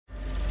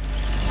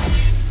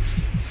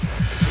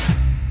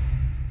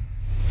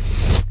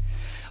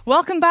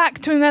Welcome back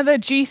to another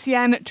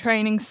GCN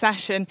training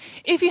session.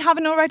 If you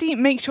haven't already,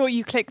 make sure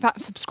you click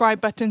that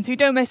subscribe button so you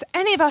don't miss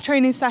any of our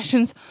training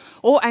sessions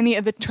or any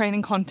of the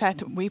training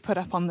content we put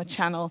up on the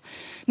channel.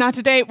 Now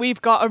today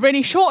we've got a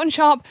really short and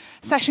sharp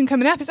session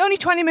coming up. It's only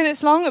 20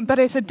 minutes long, but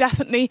it's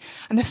definitely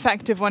an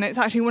effective one. It's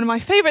actually one of my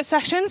favourite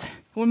sessions,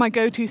 one of my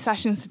go-to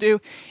sessions to do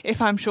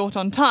if I'm short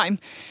on time.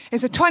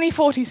 It's a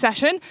 20-40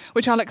 session,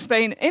 which I'll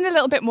explain in a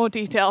little bit more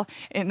detail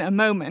in a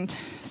moment.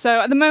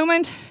 So at the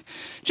moment,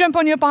 jump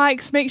on your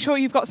bikes, make sure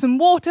you've got some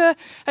water,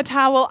 a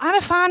towel and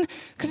a fan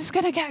because it's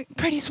going to get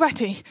pretty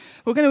sweaty.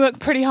 We're going to work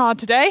pretty hard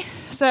today.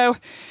 So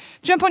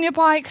jump on your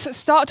bikes,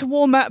 start to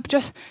warm up,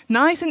 just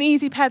nice and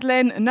easy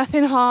pedaling,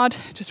 nothing hard.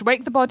 Just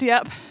wake the body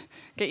up,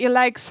 get your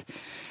legs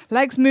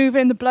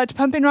moving, the blood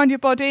pumping around your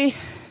body.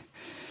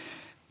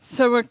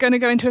 So we're going to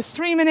go into a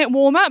 3-minute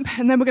warm up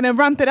and then we're going to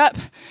ramp it up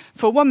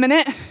for 1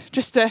 minute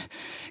just to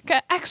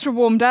get extra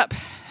warmed up.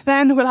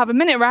 Then we'll have a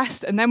minute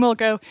rest and then we'll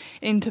go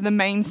into the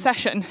main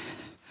session.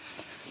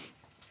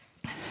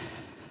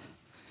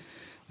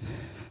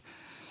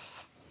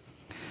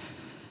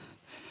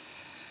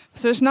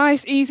 So it's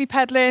nice, easy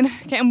pedaling,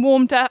 getting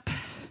warmed up.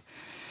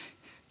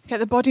 Get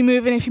the body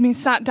moving if you've been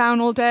sat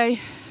down all day.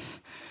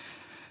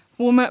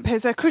 Warm up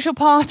is a crucial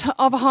part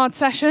of a hard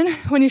session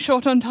when you're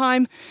short on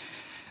time.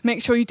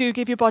 Make sure you do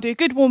give your body a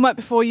good warm up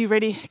before you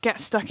really get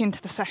stuck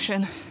into the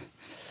session.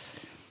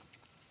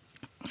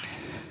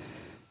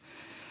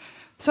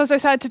 So as I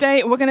said,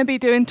 today we're going to be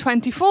doing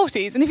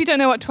 20-40s. And if you don't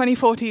know what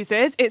 20-40s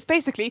is, it's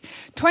basically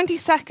 20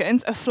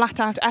 seconds of flat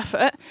out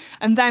effort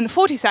and then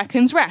 40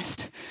 seconds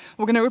rest.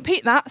 We're going to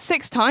repeat that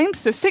 6 times,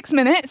 so 6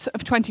 minutes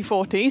of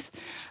 20-40s.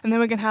 And then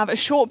we're going to have a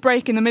short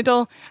break in the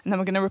middle and then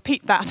we're going to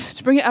repeat that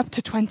to bring it up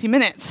to 20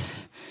 minutes.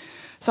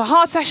 So a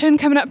hard session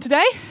coming up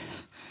today.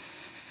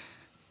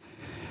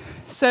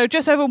 So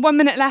just over 1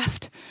 minute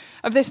left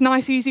of this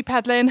nice easy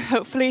pedaling.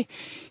 Hopefully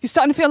you're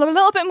starting to feel a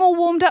little bit more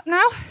warmed up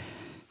now.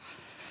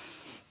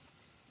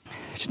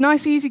 Just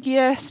nice easy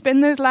gear, spin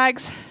those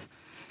legs.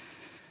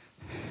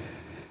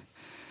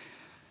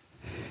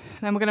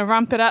 And then we're going to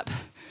ramp it up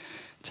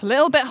just a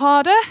little bit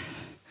harder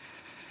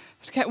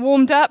to get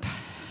warmed up.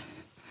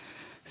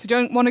 So you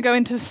don't want to go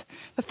into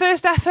the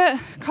first effort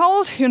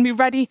cold, you're going to be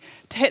ready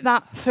to hit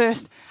that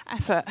first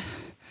effort.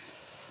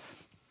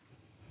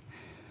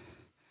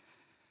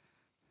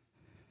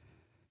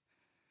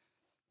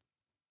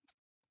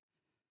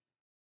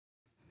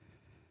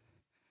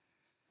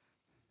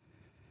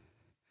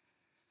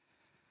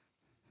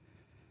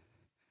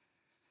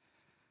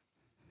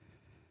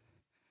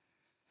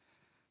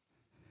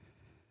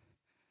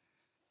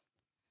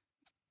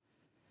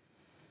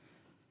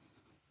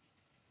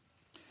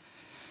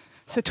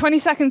 So 20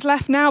 seconds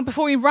left now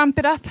before we ramp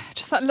it up,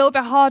 just that little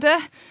bit harder,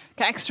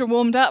 get extra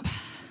warmed up.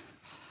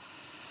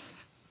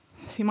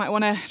 So you might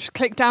want to just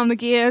click down the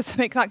gears,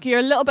 make that gear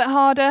a little bit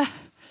harder.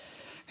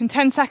 In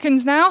 10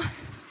 seconds now.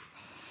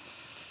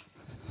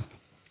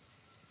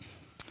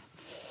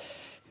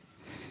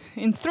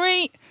 In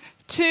 3,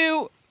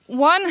 2,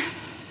 1.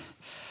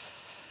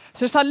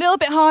 So just that little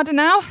bit harder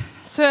now.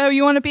 So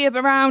you want to be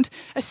around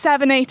a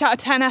 7, 8 out of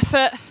 10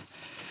 effort.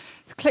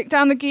 So click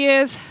down the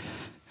gears.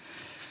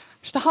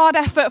 Just a hard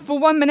effort for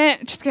 1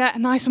 minute, just get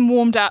nice and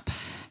warmed up.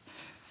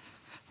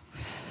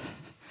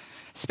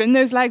 Spin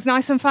those legs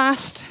nice and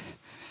fast.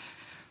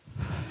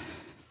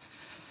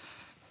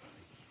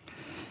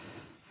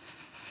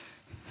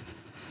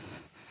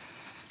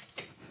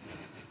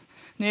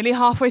 Nearly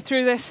halfway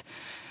through this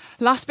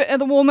last bit of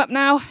the warm-up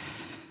now.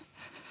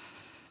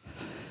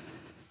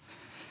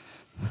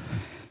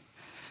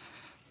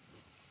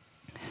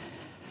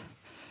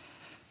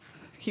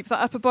 Keep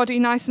that upper body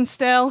nice and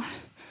still.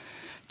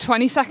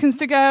 20 seconds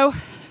to go.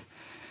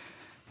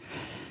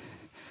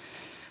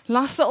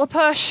 Last little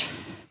push.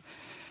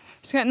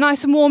 Just get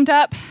nice and warmed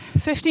up.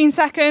 15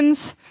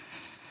 seconds.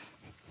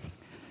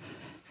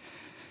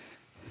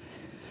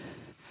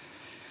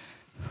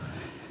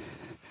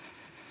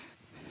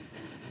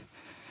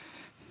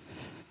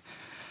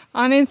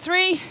 And in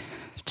 3,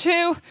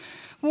 2,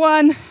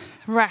 1,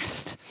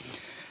 rest.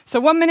 So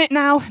 1 minute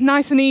now,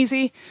 nice and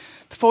easy,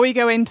 before we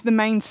go into the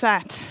main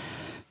set.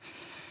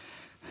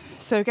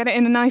 So get it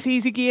in a nice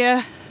easy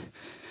gear,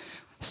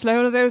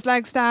 slow those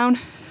legs down.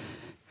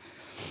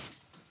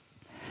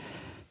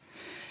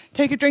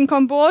 Take a drink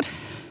on board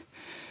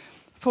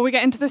before we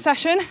get into the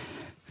session.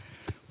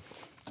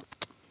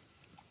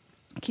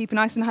 Keep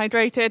nice and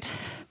hydrated.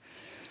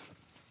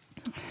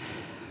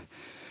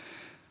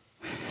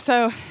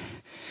 So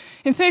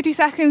in 30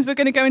 seconds we're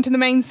going to go into the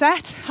main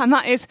set and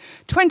that is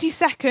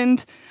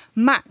 20-second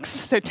max.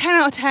 So 10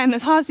 out of 10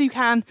 as hard as you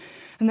can.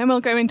 And then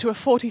we'll go into a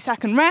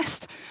 40-second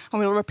rest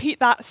and we'll repeat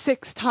that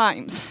 6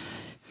 times.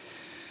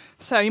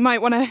 So you might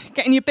want to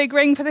get in your big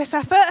ring for this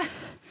effort,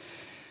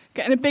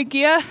 get in a big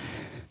gear.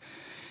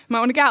 You might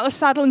want to get out of the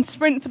saddle and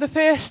sprint for the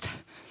first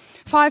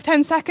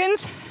 5-10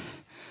 seconds.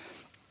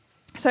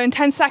 So in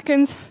 10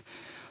 seconds,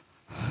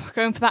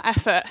 going for that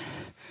effort.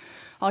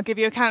 I'll give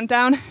you a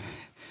countdown.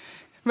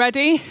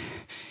 Ready?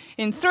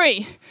 In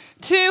 3,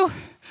 2,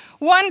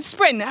 1,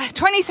 sprint.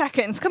 20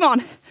 seconds, come on.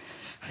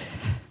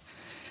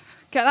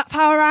 Get that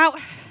power out.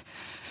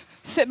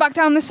 Sit back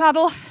down the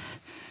saddle.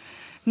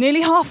 Nearly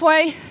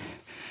halfway.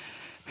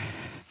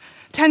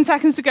 10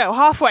 seconds to go,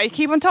 halfway.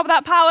 Keep on top of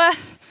that power.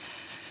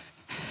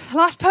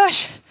 Last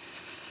push.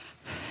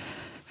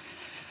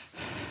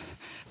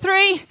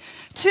 3,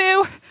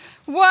 2,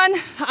 1,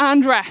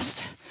 and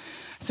rest.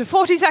 So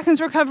 40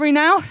 seconds recovery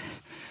now.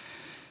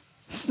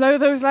 Slow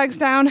those legs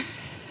down.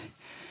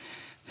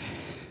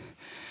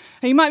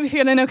 Now you might be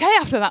feeling okay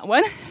after that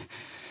one,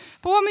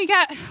 but when we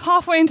get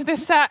halfway into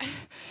this set,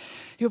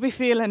 you'll be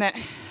feeling it.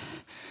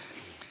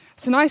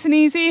 So nice and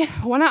easy,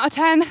 1 out of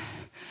 10.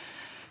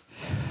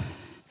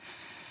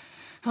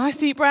 Nice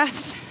deep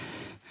breaths.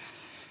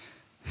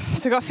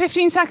 So we've got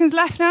 15 seconds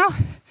left now.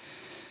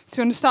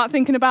 So you want to start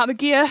thinking about the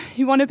gear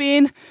you want to be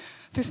in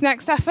this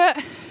next effort.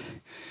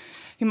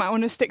 You might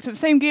want to stick to the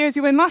same gear as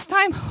you were in last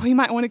time, or you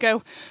might want to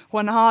go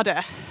one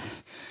harder.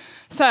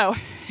 So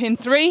in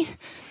 3,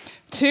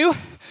 2,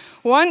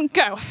 1,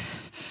 go.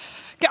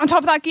 Get on top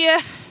of that gear.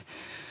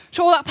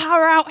 Show all that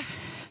power out.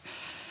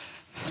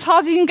 As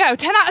hard as you can go.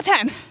 10 out of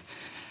 10.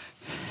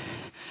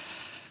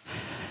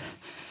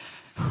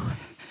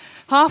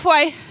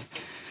 Halfway.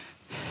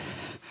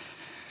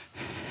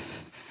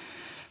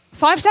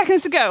 5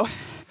 seconds to go.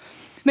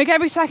 Make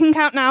every second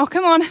count now.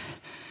 Come on.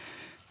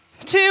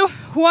 2,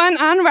 1,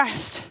 and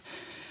rest.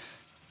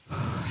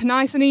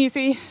 Nice and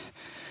easy.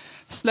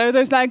 Slow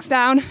those legs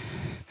down.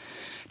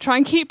 Try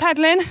and keep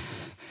pedaling.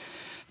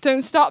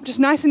 Don't stop, just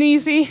nice and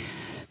easy.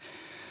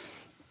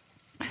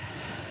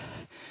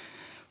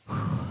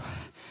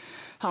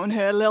 That one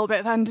hurt a little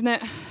bit then,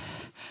 didn't it?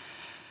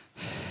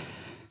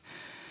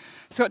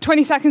 So got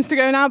 20 seconds to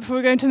go now before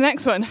we go into the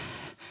next one.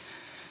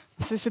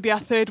 So this will be our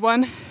third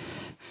one.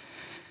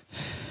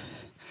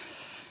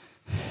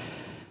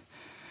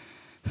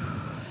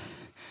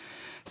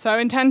 So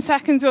in 10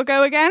 seconds we'll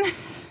go again.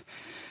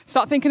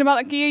 Start thinking about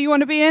that gear you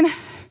want to be in.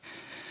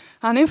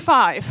 And in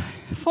 5,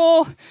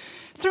 4,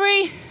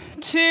 3,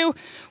 2,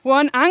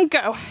 1, and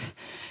go.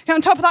 Get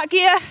on top of that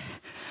gear.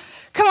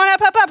 Come on,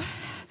 up, up, up.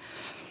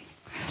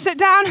 Sit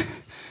down.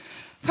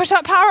 Push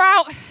that power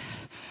out.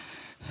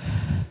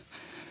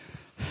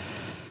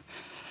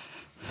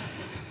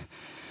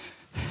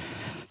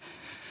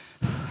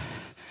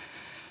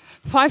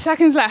 Five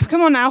seconds left.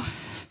 Come on now.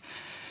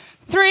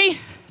 3,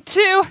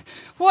 2,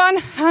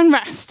 1, and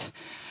rest.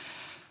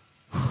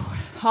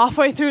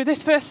 Halfway through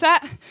this first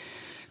set.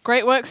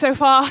 Great work so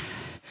far.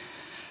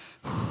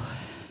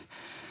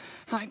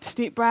 Nice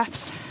deep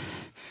breaths.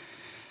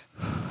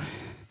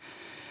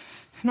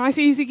 Nice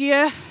easy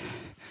gear.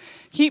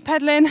 Keep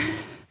pedaling.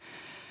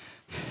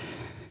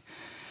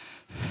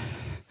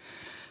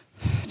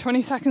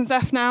 20 seconds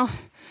left now.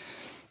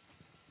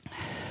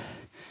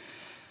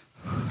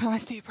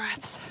 Nice deep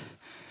breaths.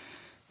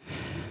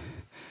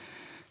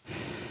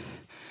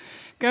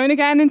 Going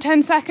again in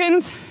 10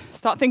 seconds.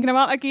 Start thinking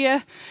about that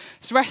gear.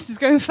 This rest is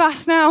going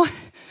fast now.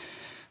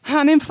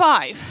 And in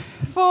 5,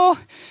 4,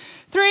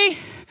 3,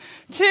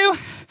 2,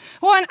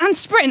 1, and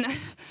sprint.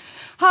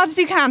 Hard as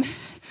you can.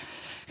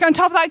 Get on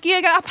top of that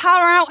gear, get that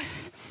power out.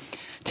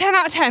 10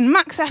 out of 10,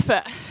 max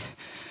effort.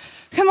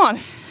 Come on.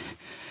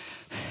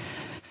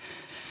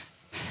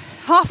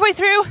 Halfway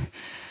through.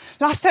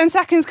 Last 10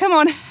 seconds, come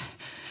on.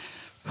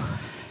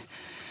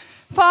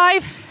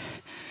 5,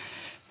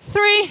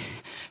 3,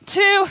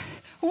 2,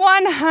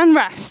 1, and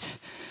rest.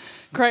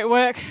 Great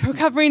work.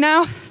 Recovery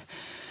now.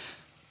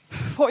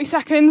 40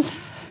 seconds.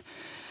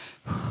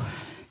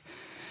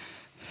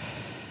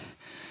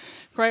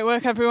 Great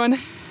work, everyone.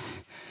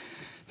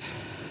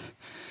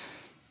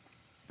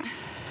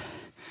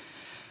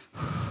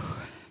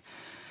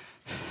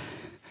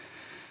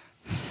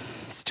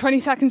 It's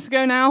 20 seconds to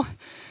go now.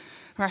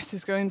 Rest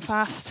is going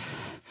fast.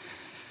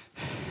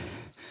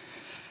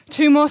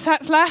 2 more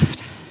sets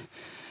left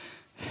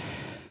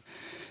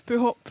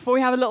before we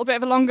have a little bit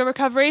of a longer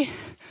recovery.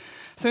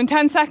 So in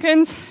 10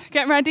 seconds,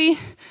 get ready.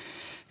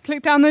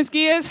 Click down those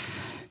gears.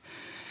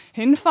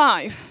 In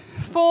 5,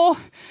 4,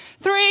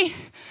 3,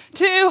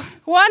 2,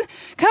 1.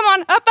 Come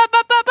on, up, up,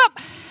 up, up, up.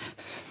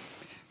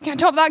 Get on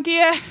top of that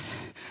gear.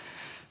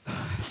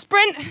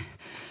 Sprint,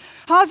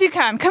 hard as you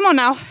can. Come on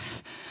now.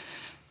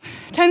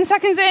 10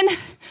 seconds in.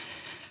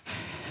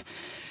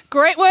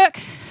 Great work.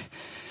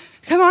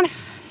 Come on.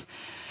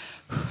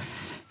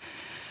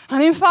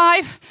 And in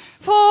 5,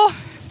 4,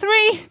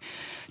 3,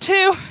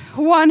 2,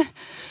 1.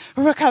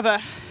 Recover.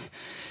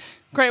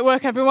 Great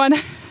work, everyone.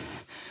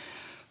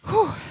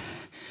 Whew.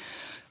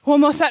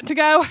 One more set to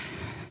go.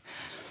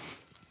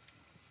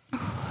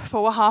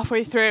 Before we're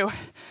halfway through.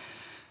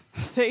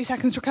 30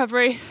 seconds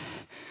recovery.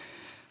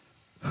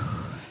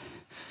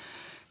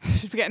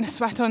 Should be getting a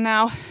sweat on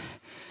now.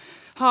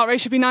 Heart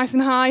rate should be nice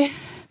and high.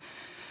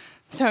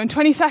 So in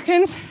 20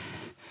 seconds,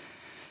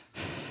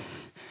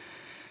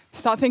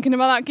 start thinking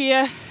about that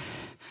gear.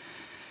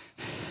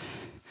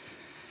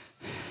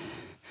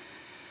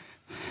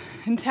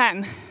 In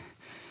 10,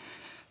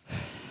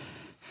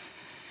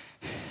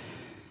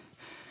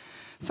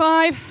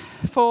 5,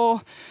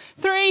 4,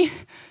 3,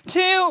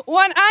 2,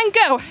 1, and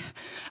go.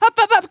 Up,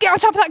 up, up, get on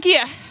top of that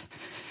gear.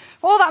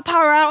 All that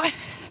power out.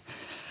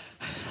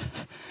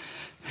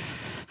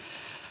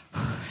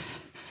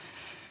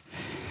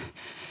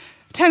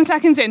 Ten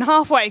seconds in,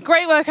 halfway.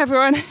 Great work,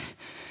 everyone.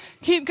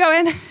 Keep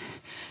going.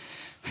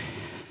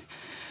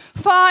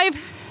 5,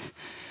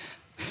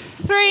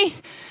 3,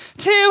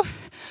 2,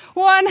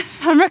 1,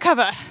 and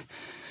recover.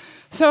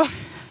 So,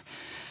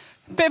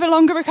 a bit of a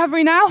longer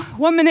recovery now,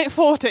 1 minute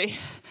 40.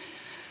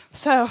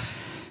 So,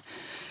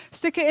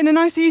 stick it in a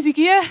nice easy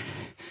gear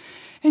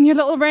in your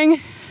little ring.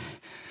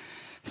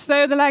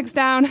 Slow the legs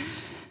down.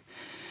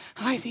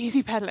 Nice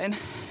easy pedaling.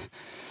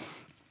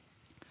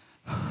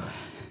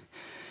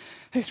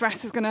 This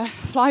rest is going to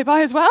fly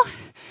by as well.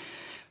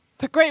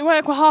 But great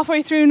work, we're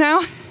halfway through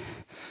now.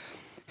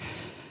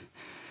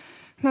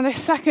 Now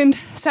this second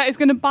set is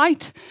going to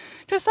bite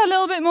just a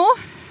little bit more.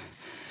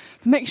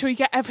 Make sure you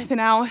get everything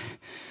out.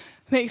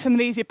 Make some of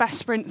these your best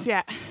sprints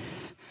yet.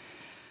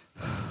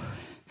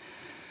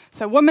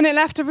 So 1 minute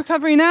left of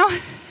recovery now.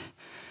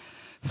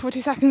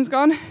 40 seconds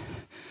gone.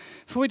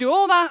 Before we do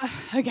all that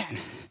again.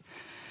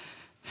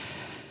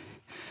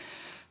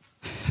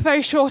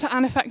 Very short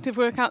and effective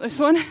workout, this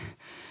one.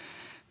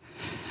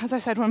 As I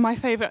said, one of my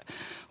favourite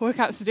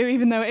workouts to do,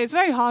 even though it is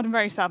very hard and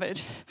very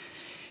savage.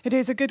 It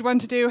is a good one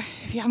to do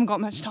if you haven't got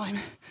much time.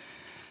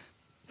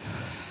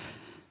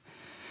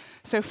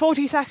 So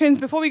 40 seconds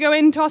before we go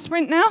into our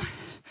sprint now.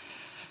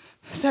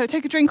 So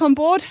take a drink on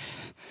board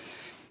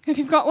if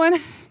you've got one.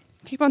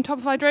 Keep on top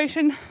of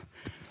hydration.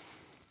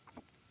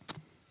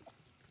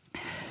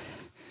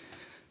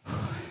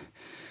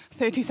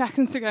 "30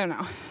 seconds to go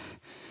now.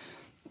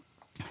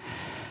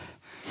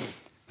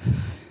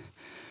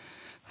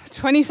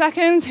 20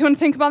 seconds, you want to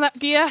think about that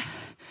gear.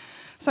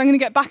 So I'm going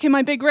to get back in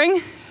my big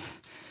ring.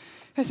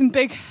 There's some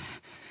big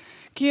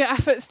gear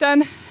efforts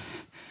done.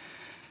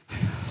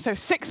 So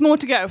 6 more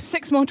to go,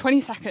 6 more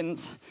 20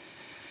 seconds.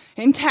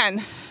 In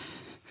 10,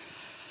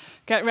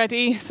 get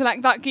ready,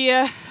 select that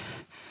gear.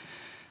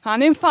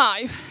 And in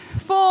 5,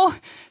 4,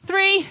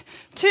 3,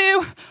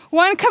 2,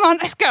 1, come on,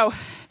 let's go.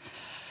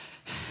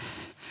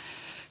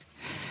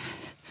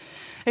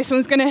 This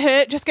one's going to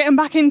hurt, just getting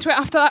back into it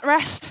after that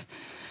rest.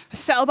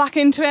 Settle back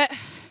into it.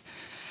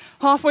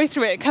 Halfway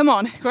through it, come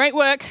on, great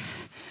work.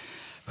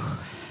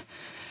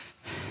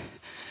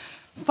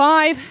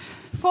 5,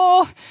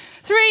 4,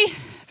 3,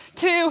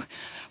 2,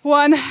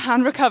 1,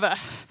 and recover.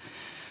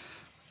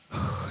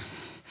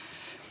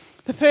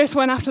 The first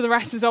one after the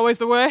rest is always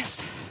the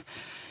worst.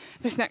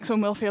 This next one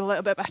will feel a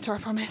little bit better, I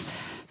promise.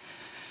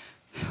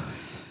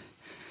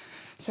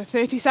 So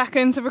 30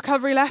 seconds of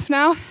recovery left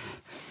now.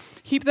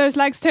 Keep those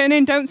legs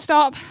turning, don't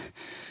stop.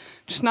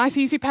 Just nice,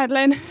 easy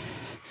pedaling.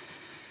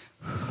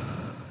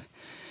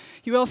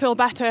 You will feel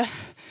better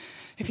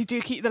if you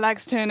do keep the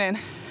legs turning.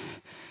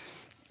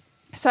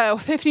 So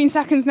 15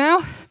 seconds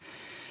now.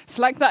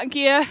 Select that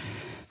gear.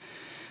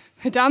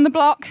 Head down the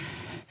block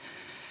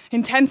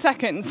in 10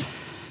 seconds.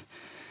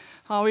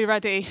 Are we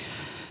ready?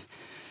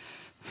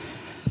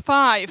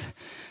 5,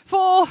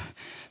 4,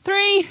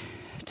 3,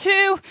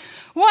 2,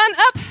 1,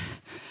 up.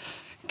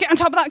 Get on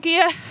top of that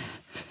gear.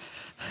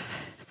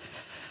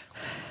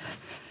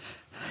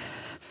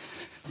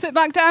 Sit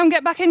back down,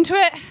 get back into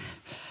it.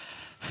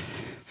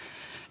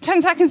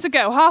 10 seconds to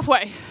go,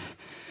 halfway.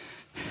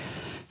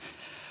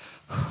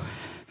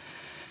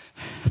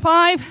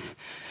 5,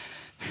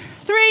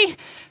 3,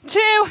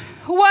 2,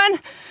 1,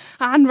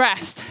 and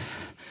rest.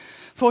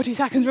 40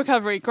 seconds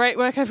recovery. Great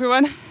work,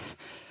 everyone.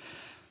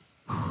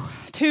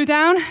 2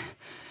 down.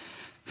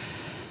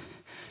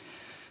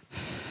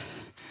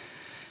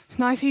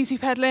 Nice, easy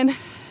pedaling.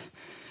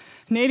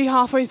 Nearly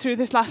halfway through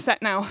this last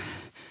set now.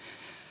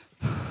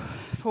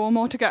 4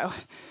 more to go.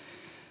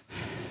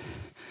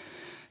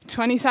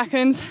 20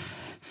 seconds.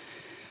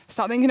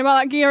 Start thinking about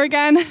that gear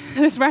again.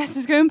 This rest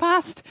is going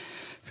past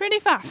pretty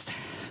fast.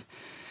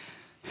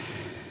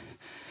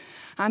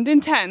 And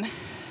in 10.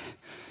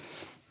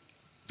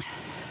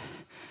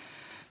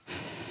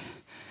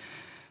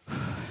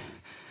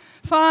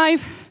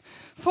 5,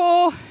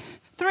 4,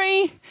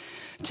 3,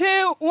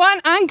 2,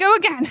 1, and go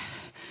again.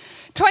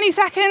 20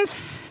 seconds.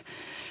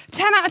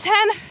 10 out of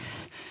 10.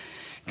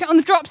 Get on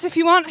the drops if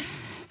you want.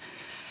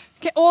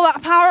 Get all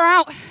that power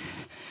out.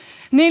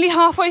 Nearly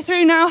halfway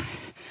through now.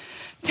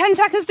 10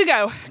 seconds to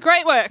go.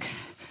 Great work.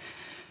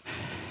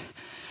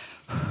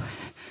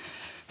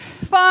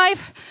 5,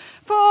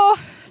 4,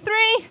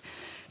 3,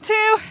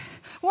 2,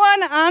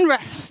 1, and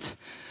rest.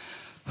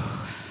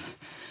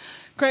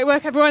 Great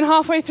work, everyone.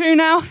 Halfway through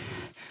now.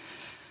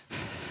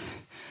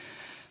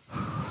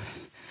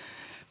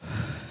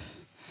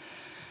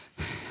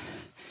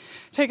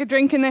 Take a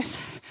drink in this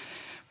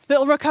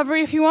little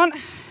recovery if you want.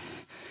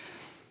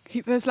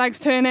 Keep those legs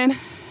turning.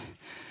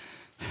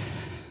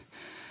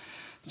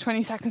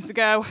 20 seconds to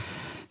go.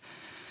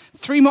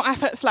 3 more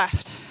efforts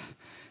left.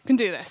 You can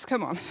do this,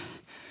 come on.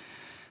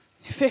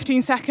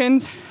 15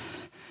 seconds.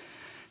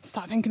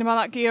 Start thinking about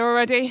that gear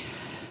already.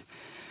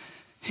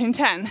 In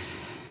 10.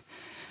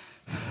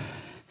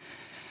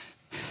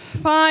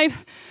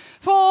 5,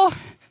 4,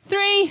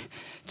 3,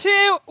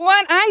 2,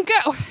 1, and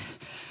go.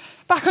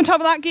 Back on top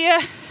of that gear.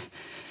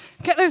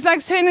 Get those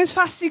legs turning as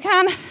fast as you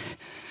can.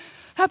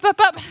 Up, up,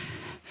 up.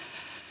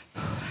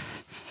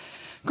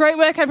 Great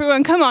work,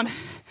 everyone. Come on.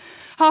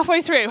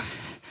 Halfway through.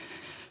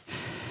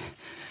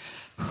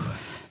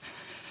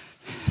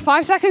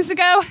 5 seconds to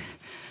go.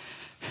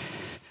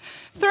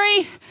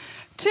 3,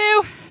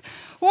 2,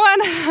 1,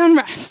 and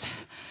rest.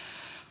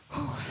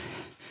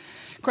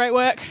 Great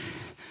work.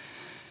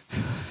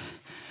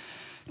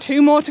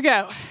 2 more to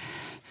go.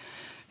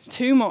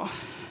 2 more.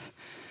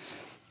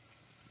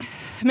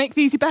 Make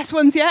these your best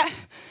ones yet.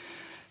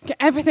 Get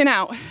everything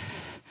out.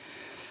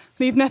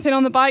 Leave nothing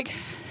on the bike.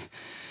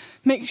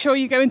 Make sure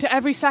you go into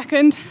every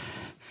second.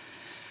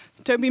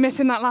 Don't be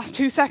missing that last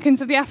 2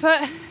 seconds of the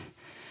effort.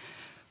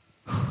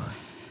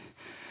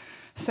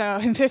 So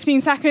in 15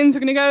 seconds,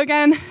 we're going to go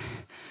again.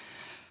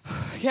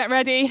 Get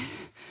ready.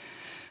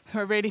 So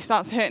it really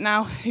starts to hit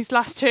now. These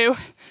last 2.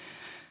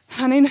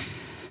 And in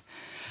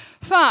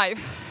 5,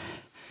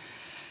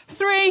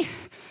 3,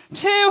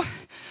 2,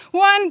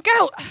 1,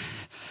 go.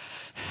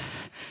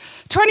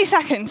 20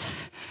 seconds.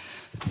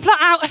 Flat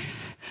out.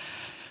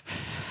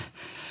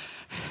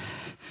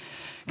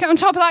 Get on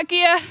top of that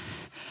gear.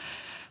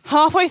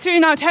 Halfway through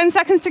now, 10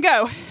 seconds to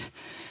go.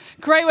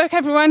 Great work,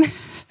 everyone.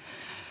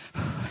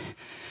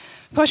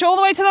 Push all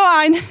the way to the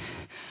line.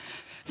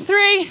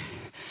 3,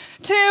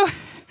 2,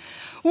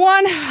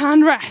 1,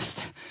 and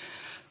rest.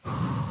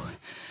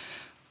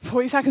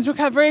 40 seconds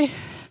recovery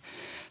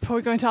before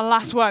we go into our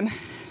last one.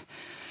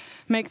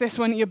 Make this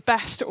one your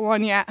best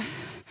one yet.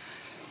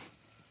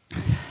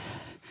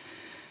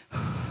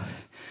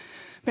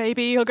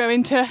 Maybe you'll go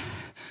into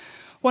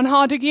one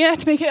harder gear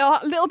to make it a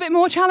little bit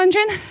more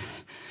challenging.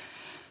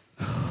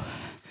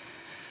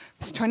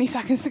 It's 20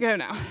 seconds to go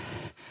now.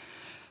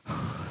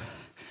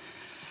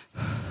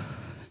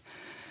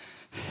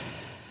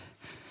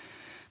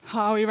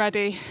 Are we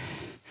ready?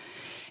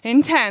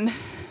 In 10,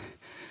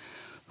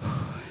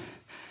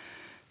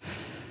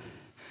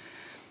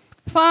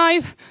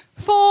 5,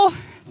 4,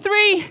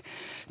 3,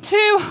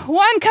 2,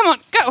 1. Come on,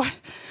 go.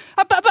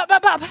 Up, up, up,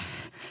 up, up.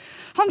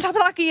 On top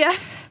of that gear.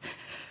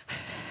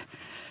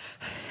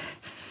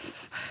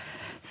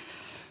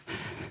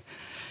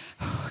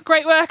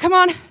 Great work, come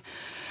on.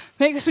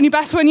 Make this one your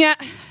best one yet.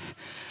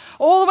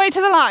 All the way to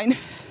the line.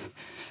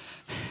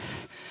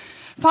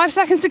 5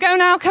 seconds to go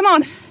now, come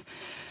on.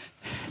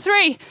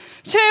 3,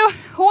 2,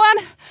 1,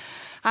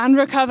 and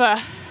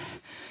recover.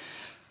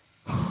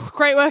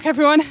 Great work,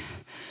 everyone.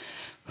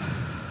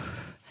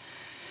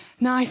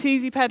 Nice,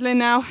 easy pedaling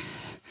now.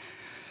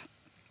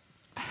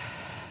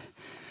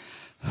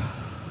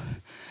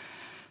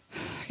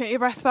 Get your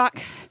breath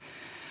back.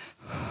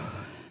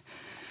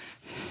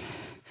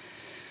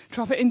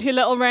 Drop it into your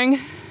little ring.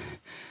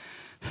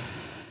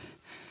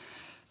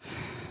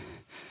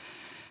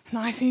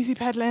 Nice, easy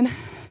pedaling.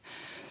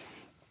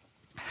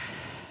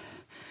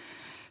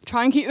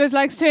 Try and keep those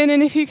legs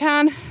turning if you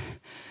can.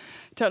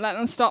 Don't let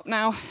them stop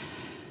now.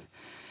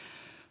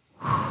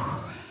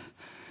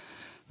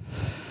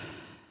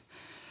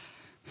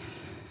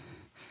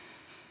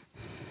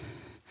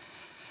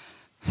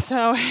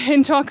 So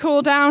into our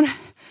cool down.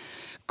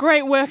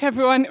 Great work,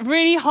 everyone.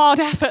 Really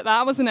hard effort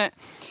that, wasn't it?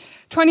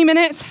 20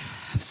 minutes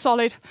of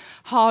solid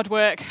hard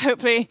work.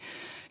 Hopefully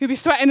you'll be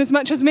sweating as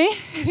much as me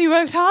if you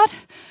worked hard.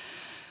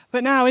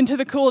 But now into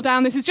the cool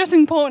down. This is just as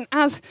important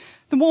as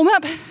the warm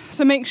up.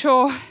 So make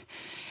sure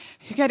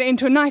you get it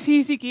into a nice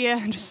easy gear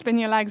and just spin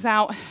your legs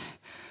out.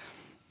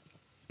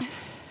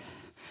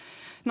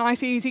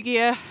 Nice easy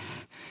gear.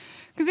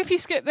 Because if you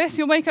skip this,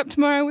 you'll wake up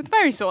tomorrow with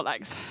very sore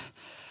legs.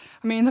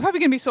 I mean, they're probably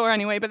going to be sore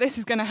anyway, but this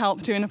is going to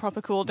help doing a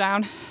proper cool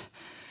down.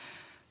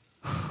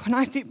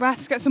 Nice deep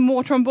breaths, get some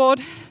water on board.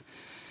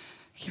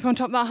 Keep on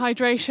top of that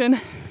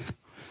hydration.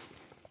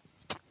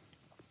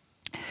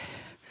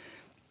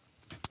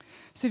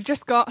 So you've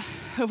just got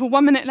over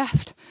 1 minute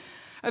left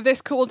of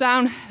this cool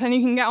down, then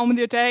you can get on with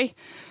your day.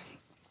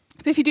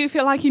 But if you do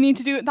feel like you need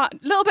to do it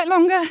that little bit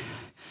longer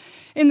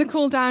in the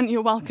cool down,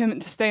 you're welcome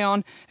to stay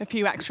on a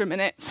few extra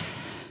minutes.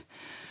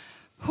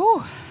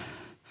 Whew.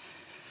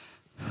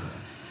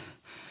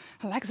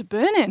 My legs are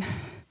burning.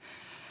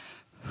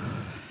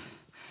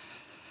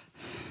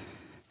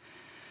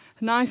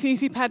 Nice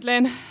easy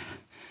pedaling.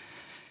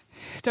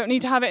 Don't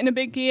need to have it in a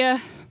big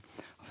gear.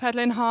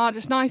 Pedaling hard,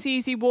 just nice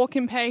easy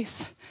walking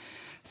pace.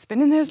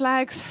 Spinning those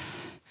legs.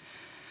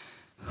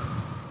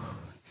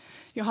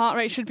 Your heart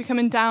rate should be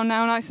coming down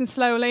now nice and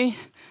slowly.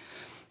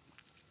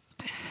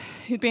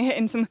 You've been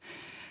hitting some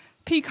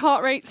peak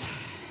heart rates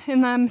in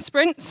them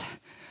sprints.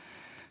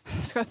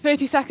 It's got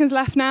 30 seconds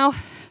left now.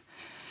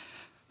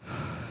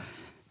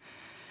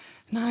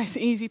 Nice,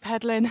 easy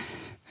pedaling.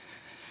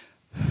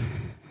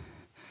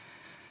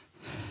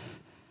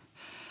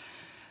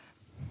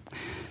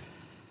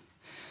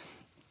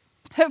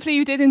 Hopefully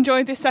you did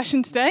enjoy this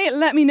session today.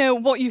 Let me know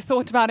what you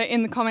thought about it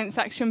in the comment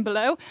section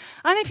below.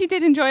 And if you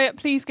did enjoy it,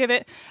 please give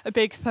it a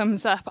big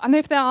thumbs up. And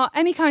if there are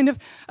any kind of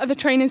other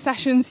training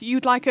sessions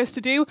you'd like us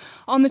to do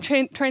on the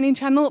training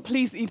channel,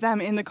 please leave them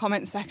in the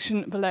comment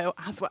section below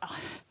as well.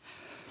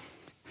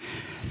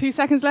 few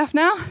seconds left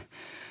now.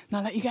 And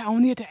I'll let you get on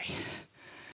with your day.